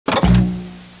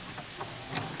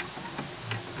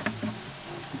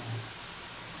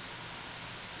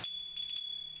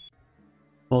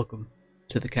Welcome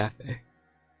to the cafe.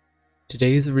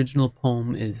 Today's original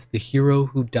poem is The Hero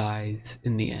Who Dies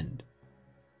in the End.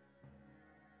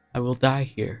 I will die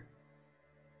here,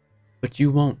 but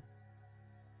you won't.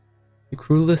 The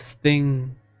cruelest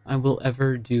thing I will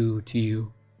ever do to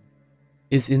you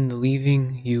is in the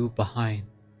leaving you behind.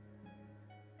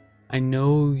 I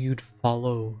know you'd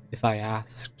follow if I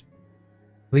asked.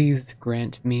 Please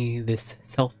grant me this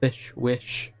selfish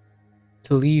wish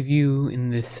to leave you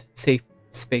in this safe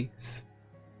space.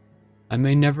 I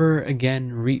may never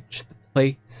again reach the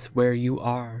place where you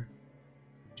are.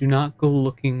 Do not go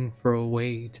looking for a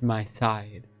way to my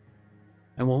side.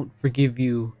 I won't forgive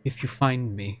you if you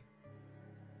find me.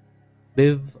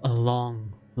 Live a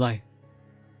long life.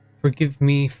 Forgive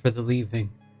me for the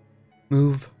leaving.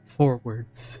 Move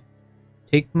forwards.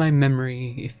 Take my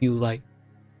memory if you like.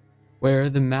 Wear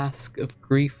the mask of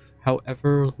grief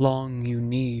however long you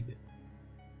need.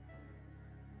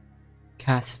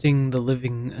 Casting the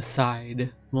living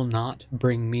aside will not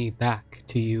bring me back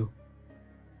to you.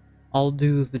 I'll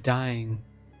do the dying,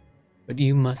 but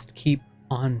you must keep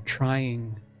on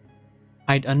trying.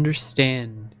 I'd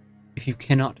understand if you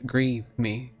cannot grieve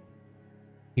me.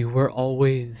 You were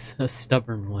always a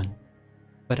stubborn one,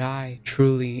 but I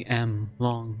truly am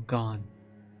long gone.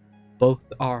 Both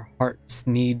our hearts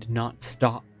need not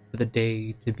stop for the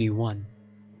day to be won.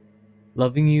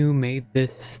 Loving you made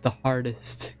this the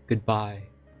hardest goodbye.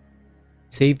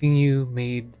 Saving you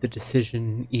made the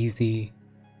decision easy.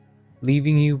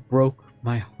 Leaving you broke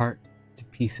my heart to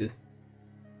pieces.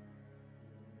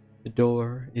 The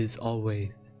door is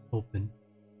always open.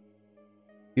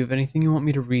 If you have anything you want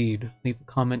me to read, leave a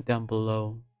comment down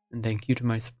below, and thank you to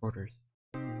my supporters.